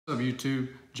What's up YouTube?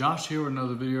 Josh here with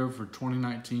another video for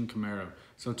 2019 Camaro.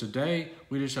 So today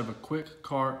we just have a quick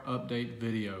car update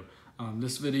video.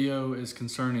 This video is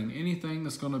concerning anything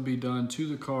that's going to be done to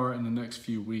the car in the next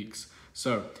few weeks.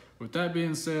 So with that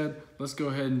being said, let's go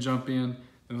ahead and jump in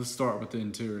and let's start with the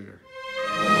interior.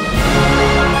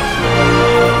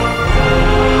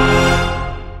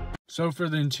 So for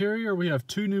the interior, we have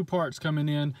two new parts coming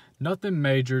in. Nothing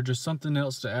major, just something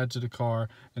else to add to the car.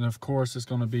 And of course, it's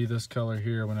going to be this color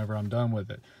here whenever I'm done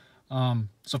with it.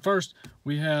 So first,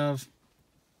 we have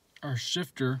our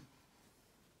shifter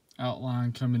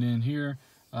outline coming in here.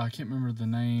 I can't remember the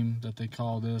name that they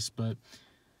call this, but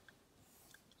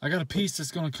I got a piece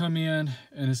that's going to come in,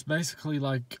 and it's basically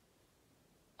like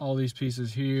all these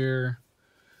pieces here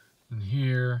and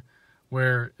here,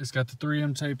 where it's got the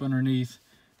 3M tape underneath,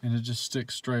 and it just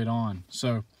sticks straight on.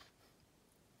 So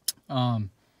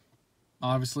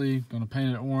obviously going to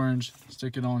paint it orange,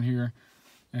 stick it on here,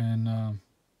 and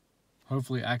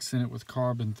hopefully accent it with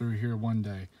carbon through here one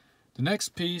day. The next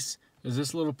piece is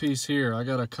this little piece here. I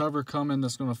got a cover coming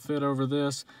that's going to fit over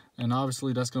this, and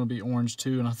obviously that's going to be orange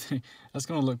too, and I think that's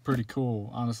going to look pretty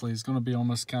cool. Honestly, it's going to be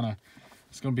almost kind of,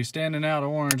 it's going to be standing out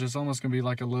orange. It's almost going to be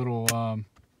like a little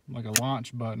like a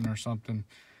launch button or something.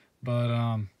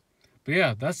 But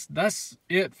yeah, that's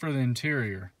it for the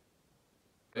interior.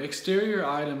 The exterior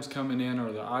items coming in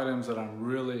are the items that I'm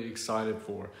really excited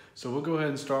for. So we'll go ahead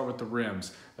and start with the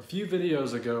rims. A few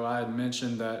videos ago, I had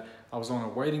mentioned that I was on a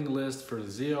waiting list for the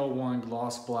ZL1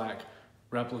 Gloss Black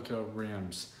replica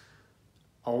rims.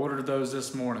 I ordered those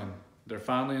this morning. They're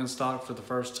finally in stock for the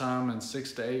first time in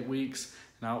 6 to 8 weeks,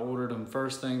 and I ordered them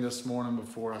first thing this morning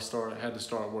before I had to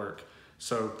start work.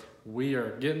 So we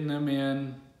are getting them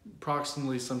in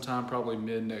approximately sometime probably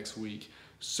mid next week.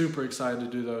 Super excited to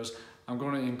do those. I'm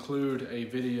going to include a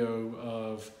video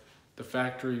of the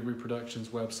factory reproductions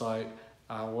website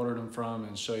I ordered them from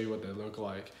and show you what they look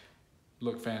like.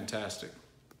 Look fantastic.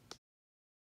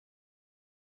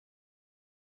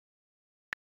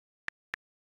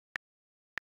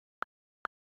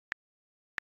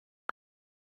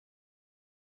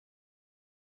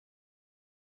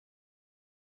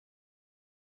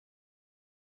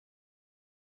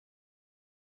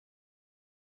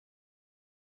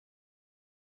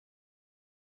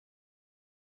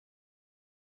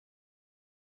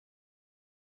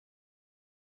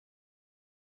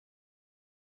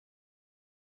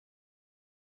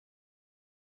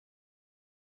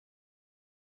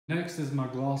 Next is my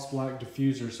gloss black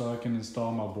diffuser so I can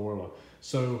install my boiler.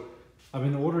 So I've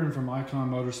been ordering from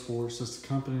Icon Motorsports. It's the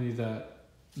company that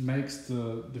makes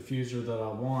the diffuser that I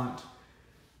want.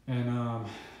 And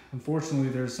unfortunately,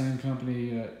 they're the same company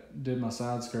that did my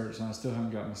side skirts, and I still haven't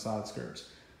got my side skirts.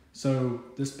 So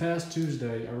this past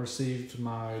Tuesday, I received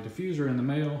my diffuser in the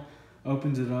mail,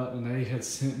 opened it up, and they had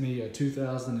sent me a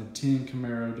 2010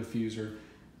 Camaro diffuser.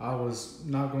 I was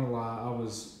not gonna lie,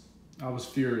 I was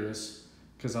furious,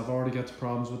 because I've already got the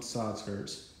problems with the side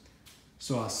skirts.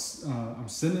 So I'm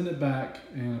sending it back,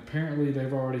 and apparently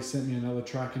they've already sent me another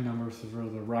tracking number for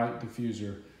the right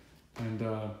diffuser. And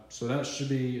so that should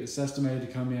be, it's estimated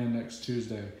to come in next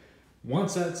Tuesday.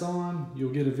 Once that's on,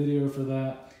 you'll get a video for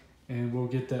that, and we'll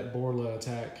get that Borla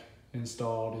attack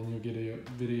installed, and you'll get a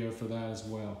video for that as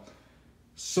well.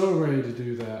 So ready to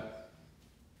do that.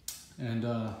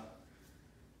 And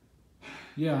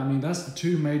yeah, I mean, that's the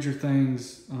two major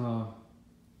things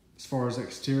as far as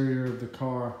exterior of the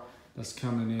car that's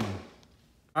coming in.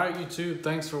 All right, YouTube,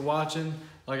 thanks for watching.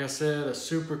 Like I said, a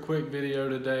super quick video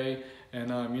today, and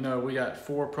you know, we got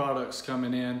 4 products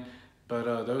coming in, but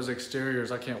those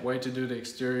exteriors, I can't wait to do the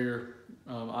exterior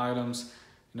items.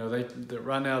 You know,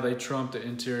 right now they trump the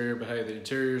interior, but hey, the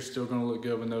interior is still gonna look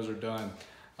good when those are done.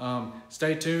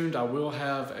 Stay tuned. I will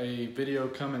have a video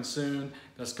coming soon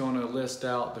that's going to list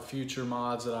out the future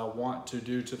mods that I want to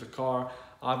do to the car.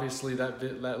 Obviously,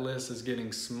 that list is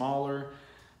getting smaller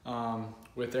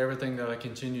with everything that I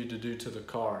continue to do to the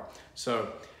car.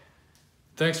 So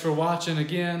thanks for watching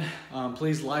again.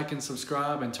 Please like and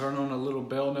subscribe and turn on the little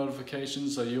bell notification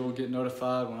so you'll get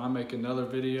notified when I make another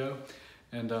video.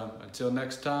 And until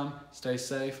next time, stay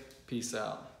safe. Peace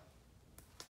out.